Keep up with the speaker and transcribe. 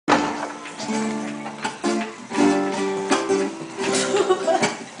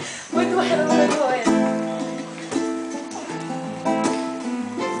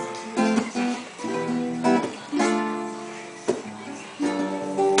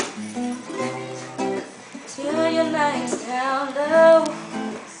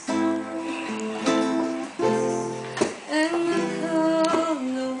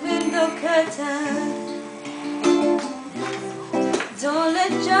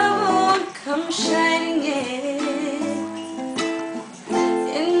love won't come shining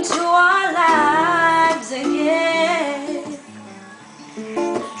into our lives again.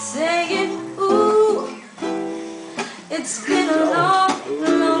 Saying, ooh, it's been a long,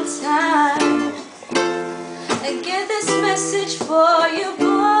 long time. I get this message for you,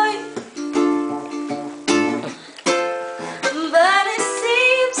 boy, but it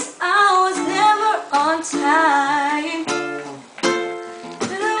seems I was never on time.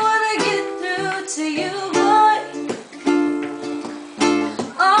 But I wanna get through to you, boy,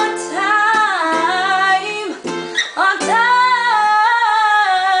 on time, on time.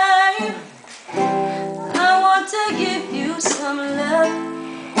 I want to give you some love.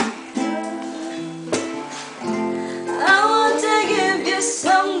 I want to give you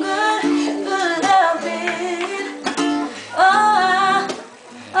some good, good loving. Oh,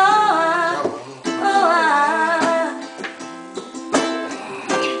 oh, oh,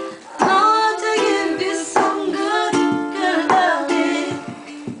 I want to give you some good, good loving.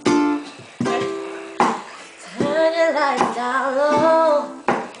 Turn your light down low.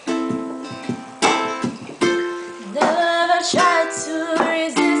 Never ever try to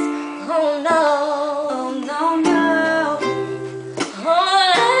resist. Oh no, no, no.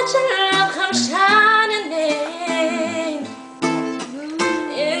 Oh, let your love come shining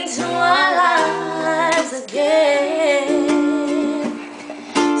into our lives again.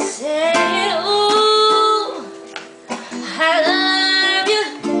 Say, ooh, I love you,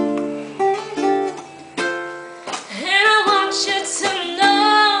 and I want you to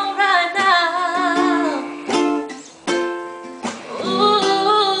know right now.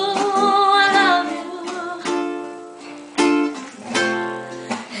 Ooh, I love you,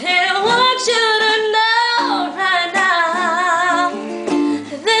 and I want you to know right now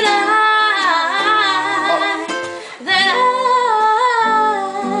that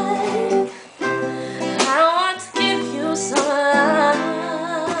I want to give you some love.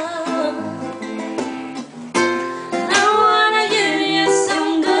 I want to give you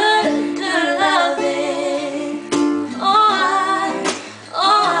some good, good loving. Oh,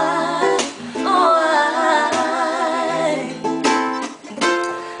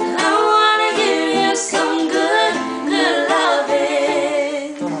 I want to give you some good, good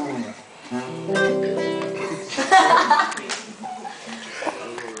loving.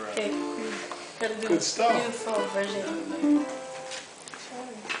 Okay, Good stuff. Beautiful version.